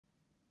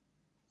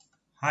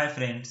Hi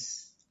friends,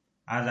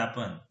 आज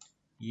आपण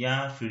या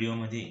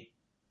व्हिडिओमध्ये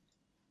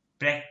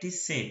प्रॅक्टिस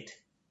सेट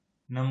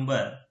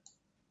नंबर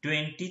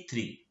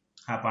 23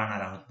 हा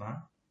पाहणार आहोत। पहा,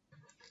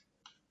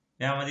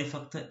 यामध्ये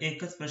फक्त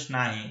एकच प्रश्न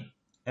आहे,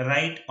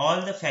 right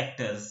all the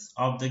factors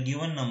of the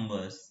given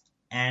numbers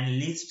and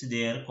list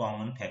there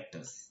common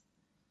factors.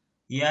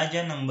 या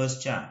ज्या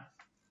नंबर्सच्या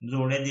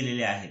जोड्या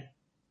दिलेल्या आहेत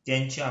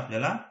त्यांचे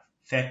आपल्याला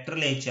फॅक्टर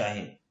लिहायचे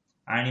आहेत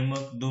आणि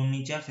मग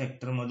दोन्हीच्या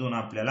फॅक्टर मधून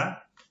आपल्याला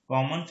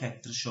कॉमन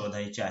फॅक्टर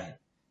शोधायचे आहेत।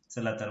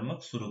 चला तर मग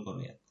सुरू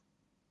करूया।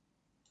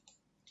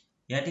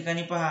 या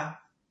ठिकाणी पहा,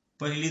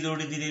 पहिली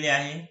जोडी दिलेली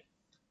आहे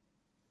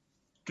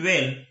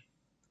 12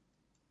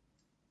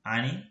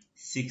 आणि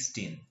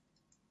 16।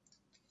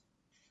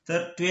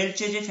 तर 12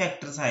 चे जे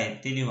फॅक्टर्स आहेत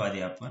ते लिहू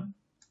आधी आपण।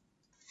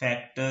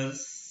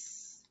 फॅक्टर्स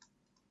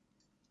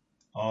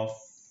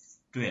ऑफ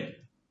 12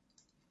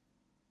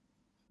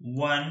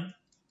 1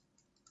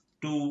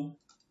 2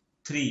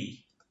 3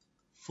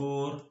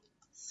 4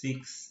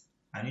 6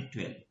 आणि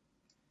 12।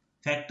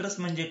 फॅक्टर्स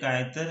म्हणजे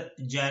काय, तर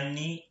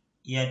ज्यांनी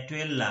या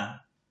 12 ला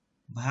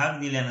भाग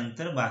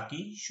दिल्यानंतर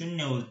बाकी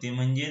शून्य उरते,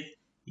 म्हणजे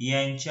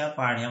यांच्या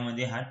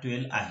पाढ्यामध्ये हा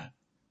 12 आहे।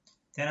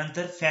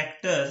 त्यानंतर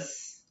फॅक्टर्स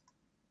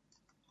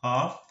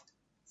ऑफ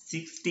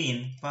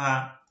 16 पहा,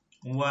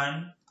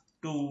 1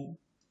 2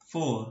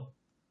 4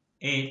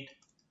 8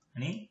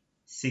 आणि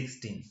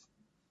 16।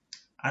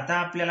 आता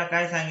आपल्याला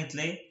काय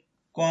सांगितलंय,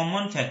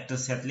 कॉमन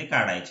फॅक्टर्स यातले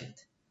काढायचे।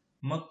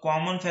 मग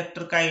कॉमन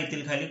फॅक्टर काय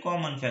येतील, खाली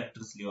कॉमन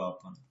फॅक्टर्स लिहू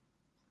आपण।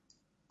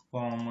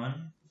 कॉमन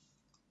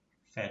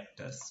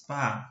फॅक्टर्स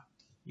पहा,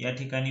 या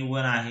ठिकाणी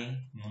 1 आहे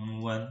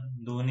म्हणून 1,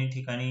 दोन्ही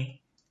ठिकाणी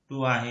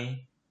 2 आहे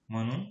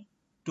म्हणून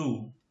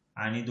 2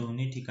 आणि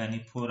दोन्ही ठिकाणी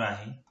 4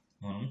 आहे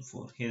म्हणून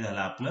 4। हे झालं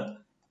आपलं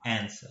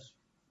आन्सर।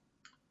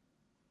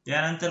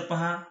 त्यानंतर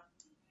पहा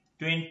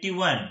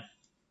 21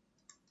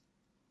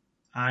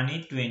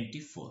 आणि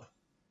 24।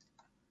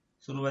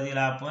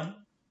 सुरुवातीला आपण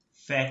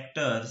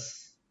फॅक्टर्स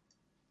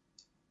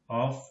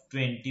ऑफ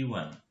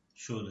 21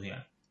 शोधूया।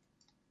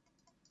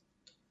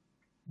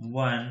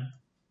 1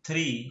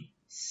 3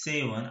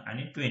 7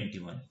 आणि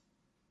 21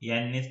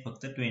 यांनीच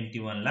फक्त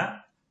 21 ला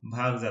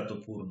भाग जातो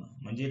पूर्ण,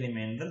 म्हणजे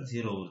रिमाइंडर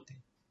 0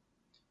 उरते।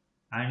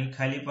 आणि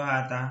खाली पहा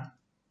आता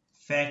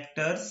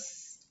फॅक्टर्स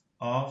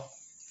ऑफ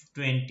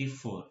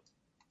 24।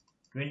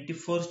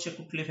 24 चे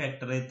कुठले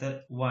फॅक्टर आहेत, तर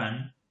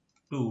 1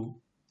 2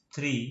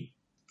 3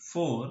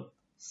 4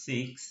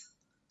 6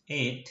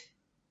 8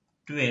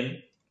 12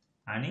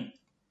 आणि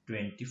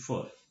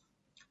 24।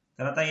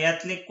 तर आता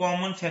यातले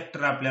कॉमन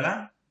फॅक्टर आपल्याला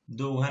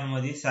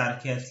दोघांमध्ये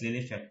सारखे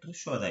असलेले फॅक्टर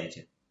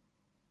शोधायचे।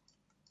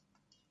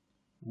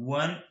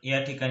 1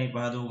 या ठिकाणी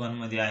पहा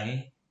दोघांमध्ये आहे,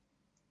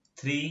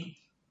 3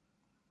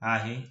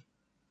 आहे,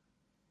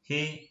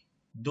 हे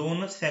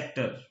दोनच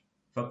फॅक्टर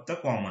फक्त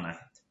कॉमन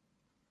आहेत।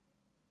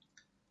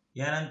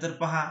 यानंतर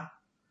पहा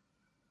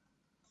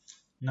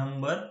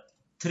नंबर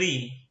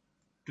 3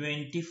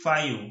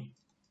 25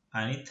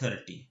 आणि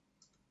 30।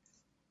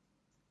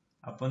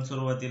 आपण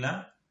सुरुवातीला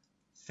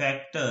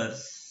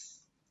फॅक्टर्स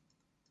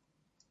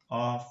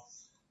ऑफ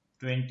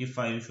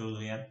 25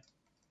 शोधूयात।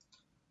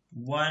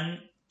 1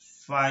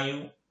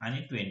 5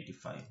 आणि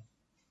 25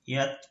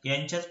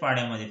 यांच्याच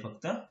पाड्यामध्ये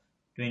फक्त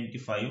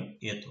 25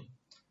 येतो।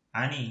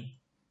 आणि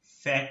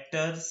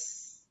फॅक्टर्स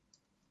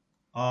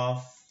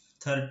ऑफ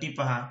 30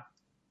 पहा,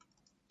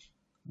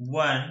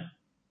 1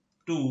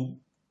 2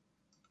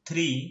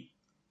 3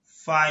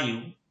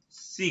 5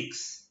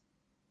 6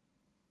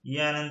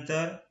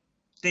 यानंतर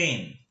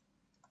 10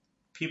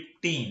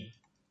 15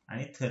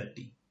 आणि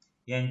 30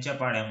 यांच्या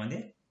पाड्यामध्ये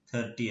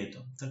 30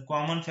 येतो। तर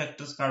कॉमन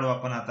फॅक्टर्स काढू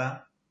आपण आता।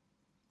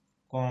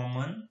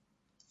 कॉमन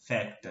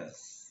फॅक्टर्स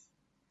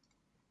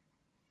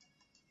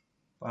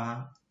पहा,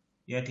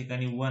 या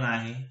ठिकाणी 1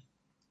 आहे,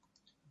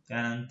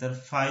 त्यानंतर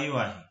 5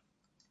 आहे,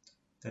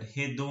 तर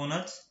हे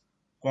दोनच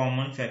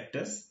कॉमन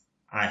फॅक्टर्स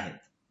आहेत।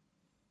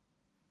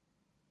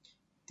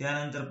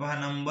 त्यानंतर पहा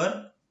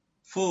नंबर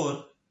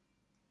 4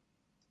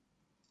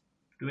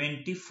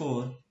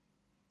 24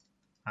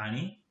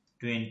 आणि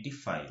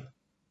 25।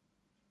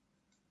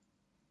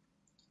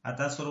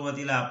 आता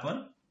सुरुवातीला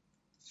आपण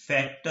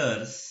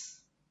फॅक्टर्स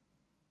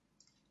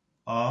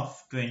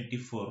ऑफ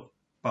 24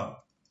 पाहू।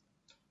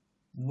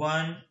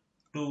 1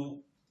 2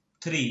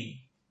 3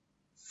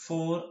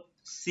 4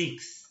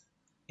 6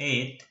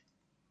 8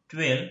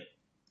 12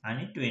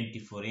 आणि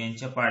 24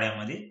 यांच्या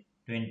पाड्यामध्ये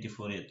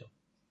 24 येतो।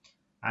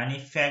 आणि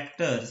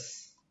फॅक्टर्स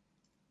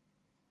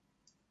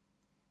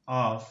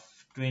ऑफ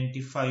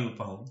 25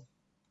 पाहू,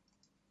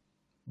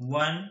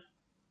 1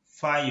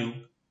 5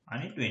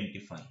 आणि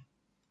 25।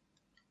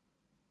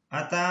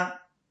 आता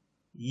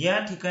या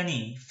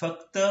ठिकाणी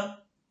फक्त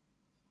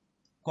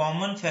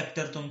कॉमन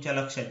फॅक्टर तुमच्या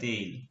लक्षात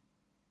येईल।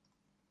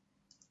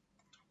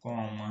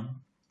 कॉमन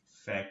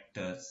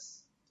फॅक्टर्स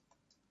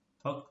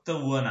फक्त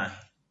 1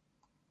 आहे,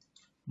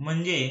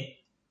 म्हणजे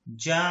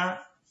ज्या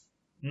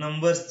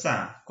नंबर्सचा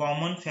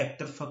कॉमन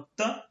फॅक्टर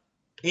फक्त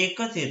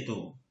एकच येतो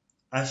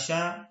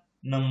अशा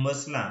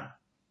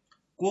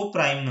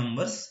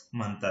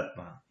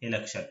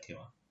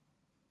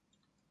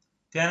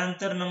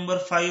त्यानंतर नंबर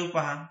 5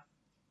 पहा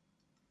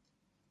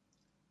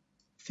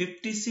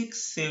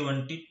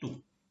 5672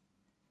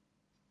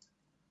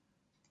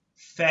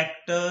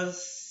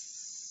 फॅक्टर्स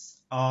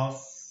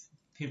ऑफ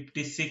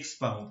 56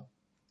 पाहू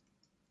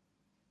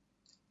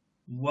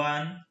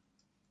 1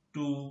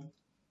 2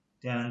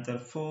 त्यानंतर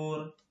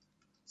 4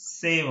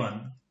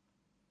 7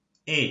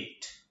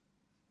 8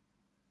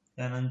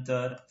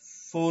 त्यानंतर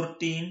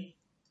 14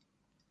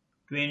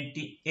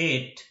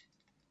 28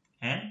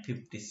 and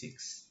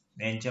 56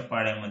 यांच्या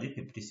पाड्यामध्ये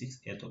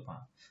 56 येतो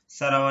पहा.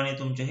 सरावाने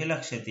तुमच्या हे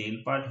लक्षात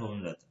येईल, पाठ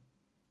होऊन जातं.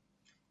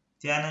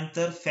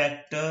 त्यानंतर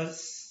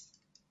फॅक्टर्स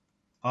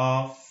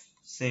ऑफ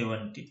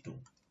 72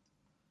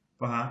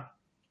 पहा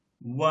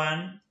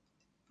 1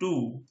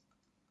 2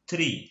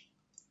 3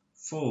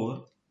 4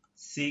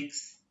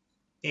 6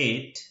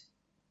 8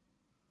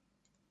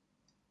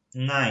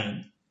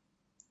 9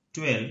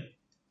 12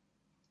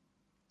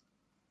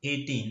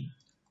 18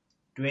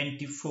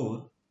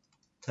 24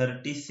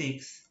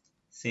 36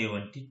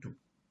 72.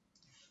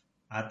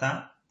 आता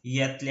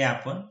यातले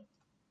आपण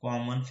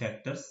कॉमन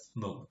फॅक्टर्स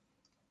बघू.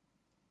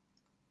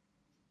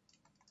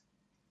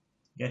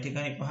 या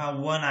ठिकाणी पहा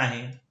 1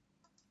 आहे,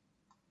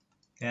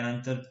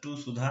 त्यानंतर 2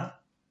 सुद्धा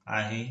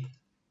आहे,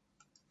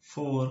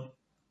 4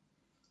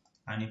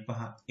 आणि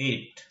पहा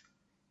 8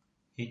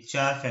 हे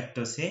 4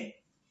 फॅक्टर्स हे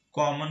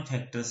कॉमन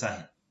फॅक्टर्स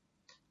आहेत.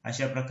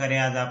 अशा प्रकारे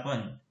आज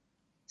आपण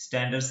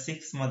स्टँडर्ड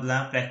 6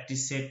 मधला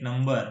प्रॅक्टिस सेट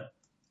नंबर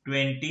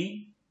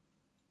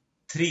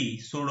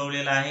 23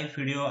 सोडवलेला आहे.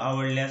 व्हिडिओ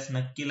आवडल्यास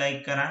नक्की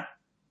लाईक करा,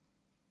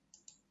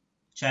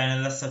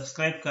 चॅनलला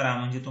सबस्क्राईब करा,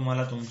 म्हणजे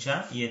तुम्हाला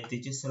तुमच्या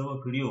इयत्तेचे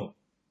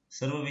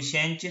सर्व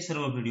विषयांचे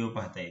सर्व व्हिडिओ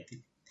पाहता येतील.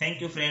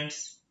 Thank you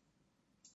friends.